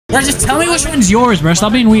Bro, just tell me which one's yours, bro.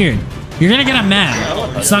 Stop being weird. You're gonna get a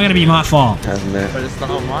mad. It's not gonna be my fault. But it's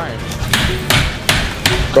not mine.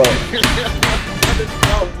 Bro. It's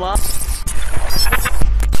not mine.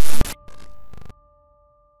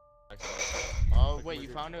 Oh wait, you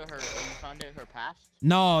found out her past?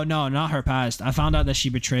 No, not her past. I found out that she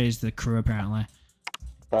betrays the crew apparently.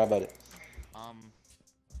 Cry about it.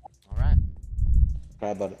 Alright. Cry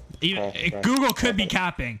about it. Even, Google could be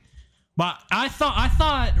capping. But I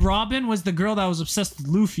thought Robin was the girl that was obsessed with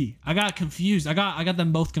Luffy. I got confused. I got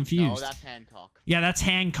them both confused. Oh, that's Hancock. Yeah, that's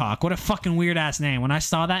Hancock. What a fucking weird ass name. When I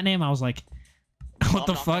saw that name, I was like, what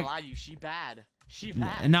the fuck? I'm not gonna lie to you, she bad. She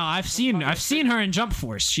bad. No, I've seen her in Jump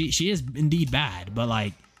Force. She is indeed bad, but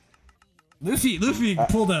like Luffy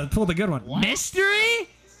pulled a good one. What? Mystery?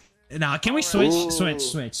 No, can we switch? Switch.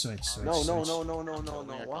 No.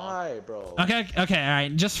 Why, bro? Okay, all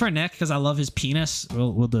right. Just for Nick, because I love his penis.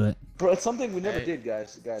 We'll do it. Bro, it's something we never did,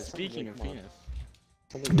 guys. Speaking of penis.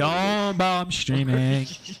 Don't bomb streaming.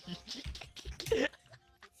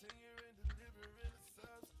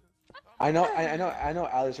 I know.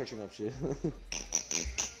 Ali's searching up shit.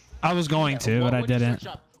 I was going to, but I didn't.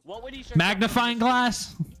 What would he search Magnifying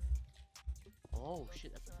glass? Oh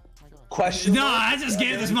shit. Oh my god. Question. No, I just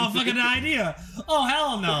gave this motherfucker an idea. Oh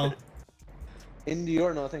hell no. In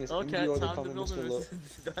Dior, no, I think it's Okay, in Dior.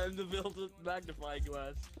 time to build a magnifying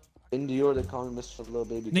glass. In Dior, they call me Mr. Lil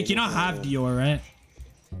Baby. Nick, you don't have Dior, right?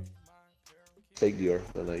 Fake Dior,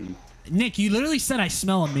 but like you. Nick, you literally said I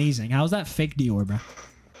smell amazing. How's that fake Dior, bro?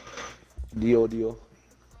 Dior.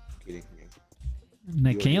 Kidding.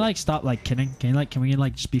 Nick, can you like stop like kidding? Can we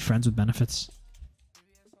like just be friends with benefits?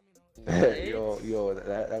 yo,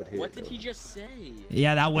 that would hit. What did he just say?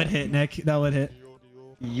 Yeah, that would hit, Nick. That would hit.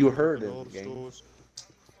 You heard it, gang.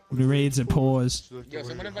 The raids and pause. Yo,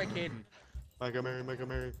 someone invite Caden. Make a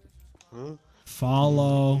Mary. Huh?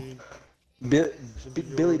 Follow.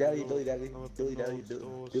 Billy Daddy.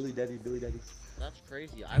 That's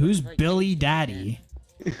crazy. Who's Billy Daddy?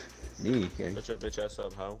 Me, gang. Shut your bitch ass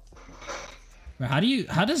up, how? Bro,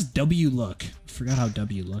 how does W look? I forgot how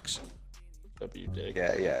W looks. W dick.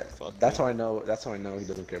 Yeah. That's how I know he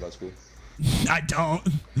doesn't care about school. I don't.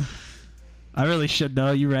 I really should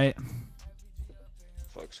know. You're right.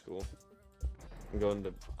 Fuck school. I'm going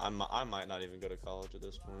to. I might not even go to college at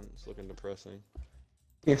this point. It's looking depressing.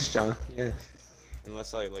 Yes, John. Yeah.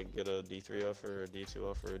 Unless I like get a D3 offer, or a D2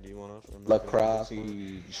 offer, or a D1 offer. Lacrosse.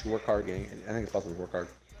 You should work hard, gang. I think it's possible to work hard.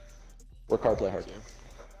 Work hard, play hard.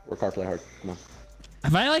 Work hard, play hard. Come on.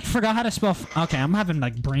 Have I like forgot how to spell? Okay, I'm having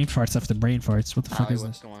like brain farts after brain farts. What the fuck is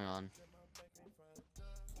What's this? going on?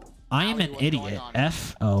 I am an idiot.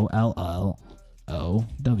 FOLLOW.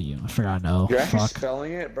 I forgot no. You're actually Fuck.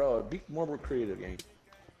 spelling it, bro. Be more creative, gang.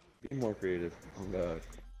 Be more creative. Oh god.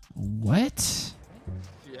 What?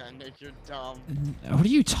 Yeah, Nick, you're dumb. What are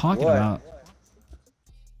you talking about?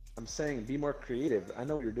 I'm saying be more creative. I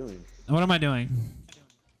know what you're doing. What am I doing?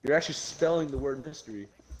 You're actually spelling the word mystery.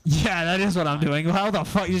 Yeah, that is what I'm doing. How the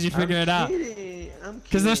fuck did you figure it out? I'm kidding.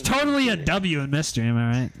 Because there's totally a W in mystery, am I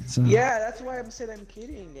right? So, yeah, that's why I'm saying I'm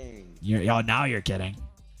kidding, gang. Now you're kidding.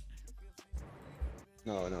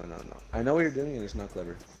 No. I know what you're doing, and it's not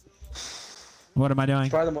clever. What am I doing? It's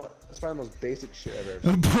probably the most basic shit I've ever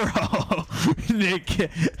seen. Bro, Nick,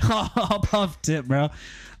 hop off tip, bro.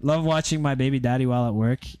 Love watching my baby daddy while at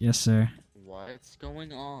work. Yes, sir. What's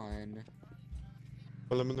going on?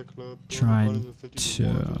 Well, I'm in the club. Trying to.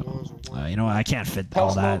 You know what? I can't fit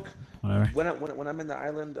all that. Whatever. When I'm in the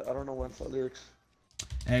island, I don't know what lyrics.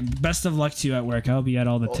 Hey, best of luck to you at work. I hope you get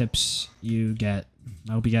all the tips you get.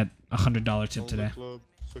 I hope you get $100 tip today.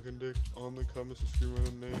 Sucking dick on the comments, screaming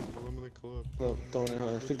my name. I'm in the club. No, don't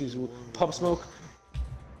 50s pop smoke.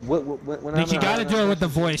 When Nick, you gotta do it with the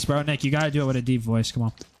voice, bro. Nick, you gotta do it with a deep voice. Come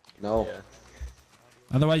on. No. Yeah.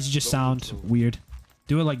 Otherwise, you just sound weird.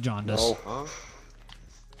 Do it like John does. No. Huh?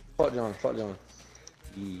 Fuck John.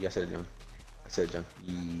 I said John.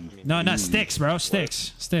 No, sticks, bro.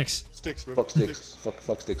 Sticks, bro. Fuck sticks.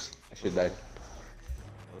 Fuck sticks. I should die.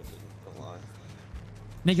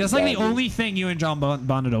 Nick, that's like the only thing you and John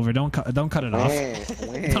bonded over. Don't cut it off. Don't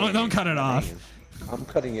cut it off. I'm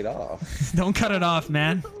cutting it off. Don't cut it off,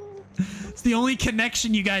 man. It's the only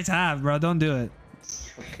connection you guys have, bro. Don't do it.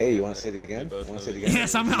 Okay, you want to say it again?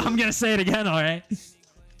 Yes, I'm gonna say it again. All right.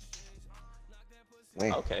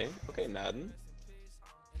 Okay, Madden.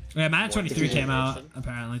 Yeah, Madden 23 came out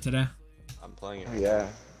apparently today. I'm playing it. Oh, yeah,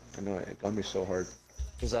 I know it got me so hard.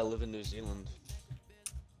 Because I live in New Zealand.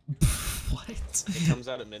 What? It comes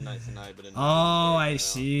out at midnight tonight, but in I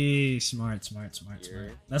see. Smart.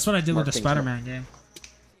 That's what I did with the Spider-Man game.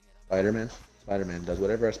 Spider-Man. Spider-Man does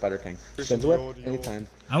whatever a spider can. Sends whip anytime.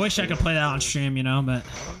 I wish I could play that on stream, you know, but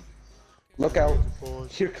Look out!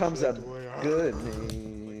 Here comes a good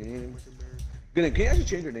name. Good name. Can you actually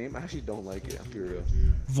change your name? I actually don't like it. I'm being real.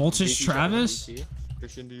 Voltage Travis?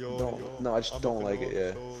 No, I just don't like it.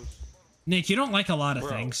 Yeah. Nick, you don't like a lot of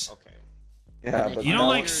things. Okay. Yeah, but You don't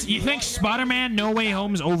like. You think Spider-Man No Way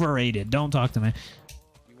Home's overrated? Don't talk to me.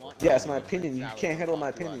 Yeah, it's my opinion. You can't handle my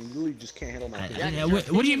opinion. You literally just can't handle my opinion. Yeah, what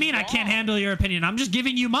do you mean I can't handle your opinion? I'm just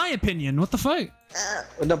giving you my opinion. What the fuck?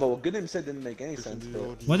 No, but what Good Name said didn't make any sense.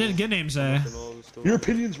 But What did Good Name say? your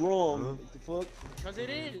opinion's wrong. What the fuck? Because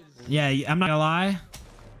it is. Yeah, I'm not gonna lie.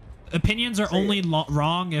 Opinions are only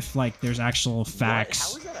wrong if like there's actual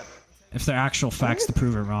facts. How is that a... If there are actual facts to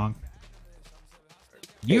prove it wrong.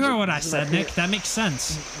 You heard what I said, Nick. That makes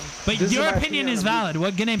sense. But your opinion is valid.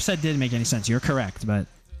 What Good Name said didn't make any sense. You're correct, but.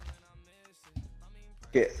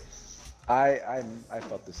 Okay, I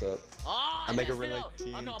fucked this up. Oh, I make a messed really it up.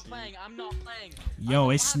 I'm not playing. I'm not playing. Yo,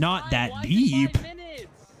 it's not that deep.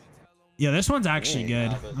 Yeah, this one's actually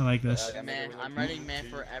good. I like this. Man, I'm ready, man,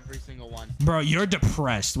 for every single one. Bro, you're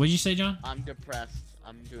depressed. What'd you say, John? I'm depressed.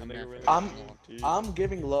 I'm doing that. I'm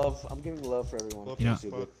giving love. I'm giving love for everyone. You know,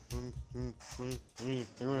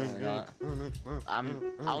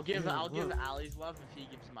 I'll give Ali's love if he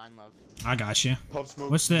gives mine love. I got you.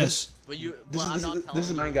 What's this? But you, This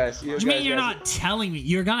is mine, guys. What do you mean you're not telling me?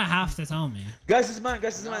 You're gonna have to tell me. Guys, this is mine.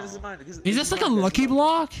 Guys, this is mine. This is mine. Is this like a lucky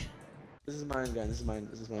block? This is mine, guys. This is mine.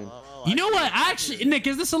 This is mine. You know what? Actually, Nick,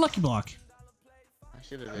 is this a lucky block?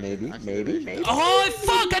 Maybe. Oh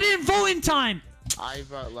fuck! I didn't vote in time. I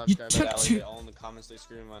left You that. took Ali, two. all in the comments they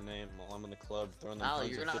scream my name while I'm in the club throwing them Ali,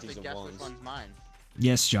 tons you're of gonna have 50s to and guess which ones. one's mine.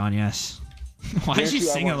 Yes, John. Yes. Why did you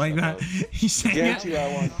sing it like that? You sang Guarantee it.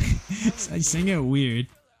 I won. I sing it weird.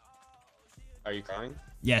 Are you crying?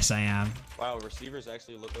 Yes, I am. Wow, receivers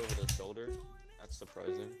actually look over their shoulder. That's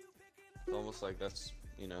surprising. It's almost like that's,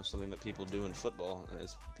 you know, something that people do in football, and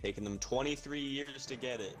it's taken them 23 years to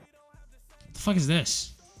get it. What the fuck is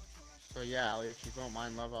this? So yeah, Ali, if you don't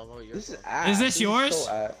mind love, I'll vote yours. This is Is this yours?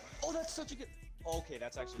 So Oh, that's such a good. Okay,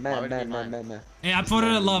 that's actually. man. Hey, I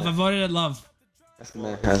voted at love. I voted at love. That's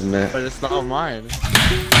man. That's man. But it's not mine.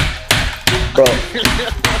 Bro,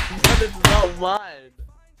 But it's not mine.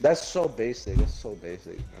 that's so basic. That's so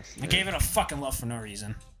basic. I gave it a fucking love for no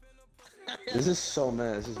reason. This is so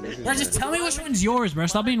mad. This is Bro, just tell me which one's yours, bro.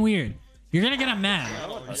 Stop being weird. You're gonna get a mad.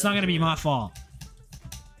 It's not gonna be my fault.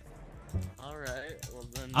 All right. Well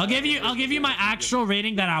then. I'll give you my actual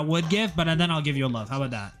rating that I would give, but then I'll give you a love. How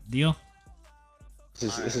about that? Deal?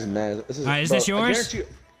 This is mad. This is. Alright, is bro, this yours?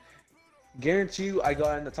 Guarantee you, I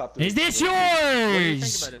got in the top 3. Is this What do you think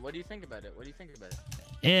yours? about it? What do you think about it? What do you think about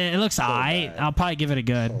it? It looks alright. bad. I'll probably give it a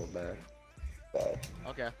good. So bad. Bad.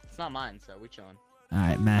 Okay, it's not mine, so we chilling.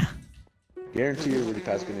 Alright, man. Guarantee you, really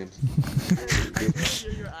past good names.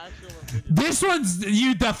 Hear your actual opinion. This one's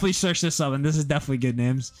you definitely searched this up, and this is definitely good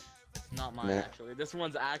names. It's not mine Nah. actually. This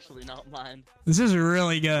one's actually not mine. This is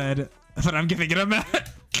really good, but I'm giving it a mad.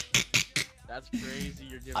 That's crazy.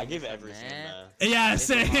 You're giving. I gave this a everything, man. man. Yeah, It's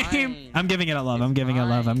same. mine. I'm giving it a love. I'm It's giving it a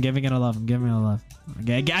love. I'm mine. giving it a love. I'm giving it a love.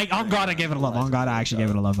 Okay, on God, I gave it a love. On God, I actually gave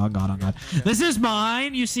it a love. On God, on God. This is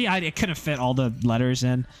mine. You see, I couldn't fit all the letters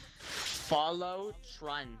in. Follow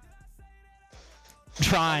Trine.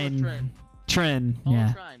 Trine. Trin. Follow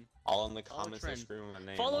Yeah. Trine. All in the comments they Trend. scream my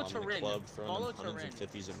name Follow while I'm in the Turin. club throwing Follow them hundreds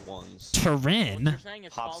and Turin. 50s and ones. What Turin. you're saying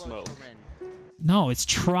is Pop follow smoke. Trine. No, it's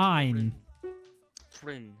Trine.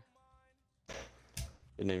 Trin.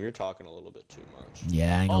 Your name, you're talking a little bit too much.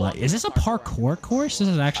 Yeah, I ain't gonna lie. Is this a parkour course? This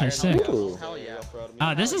is actually sick. Ooh. Hell yeah.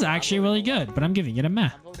 Oh, this is actually really good, but I'm giving it a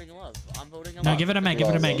meh. I'm voting love. I'm voting love. No, give it a meh. Give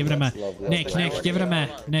it a meh. Give it a meh. Love, Nick, love, give it a meh.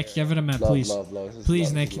 Nick, give it a meh, love, please. love, love. This is Please,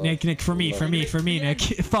 love, Nick, this is Nick, for me, Nick.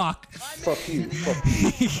 Fuck. Fuck you. Fuck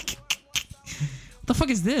you. What the fuck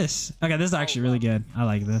is this? Okay, this is actually really good. I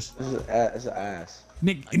like this. This is an ass.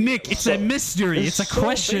 Nick, it's a mystery. It's a so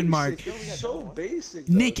question mark. basic. It's so basic.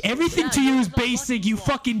 though. Nick, everything to you is basic, you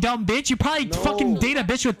fucking dumb bitch. You probably No. fucking date a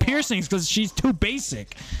bitch with piercings because she's too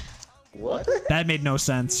basic. What? That made no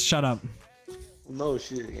sense. Shut up. No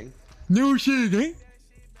shit, gang. No shit, eh?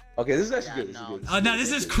 Okay, this is actually Yeah, good. This no. is good. Oh, no,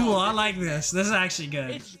 this is cool. I like this. This is actually good.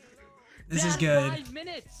 It's This is that good. 5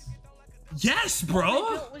 minutes. Yes, What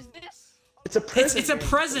bro. was this? It's a present. It's a gang.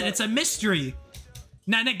 present. It's a mystery.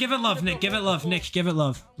 Nah, Nick, give it love. Nick, give it love. Nick, give it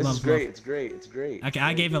love. This Love, is great. love. It's great. It's great. Okay,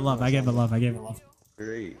 I gave it love. I gave it love. I gave it love.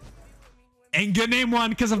 Great. And good name won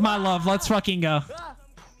because of my love. Let's fucking go.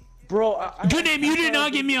 Bro, Good name, you did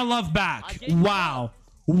not give me a love back. Wow.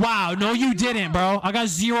 Wow. No, you didn't, bro. I got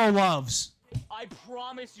 0 loves. I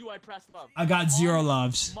promise you I pressed love. I got 0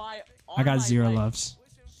 loves. I got 0 loves.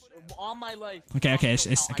 all my life. Okay, okay, it's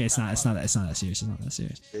Count, okay. It's I not tried. it's not that serious. It's not that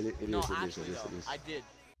serious. It No, is, actually, though, it is. I did.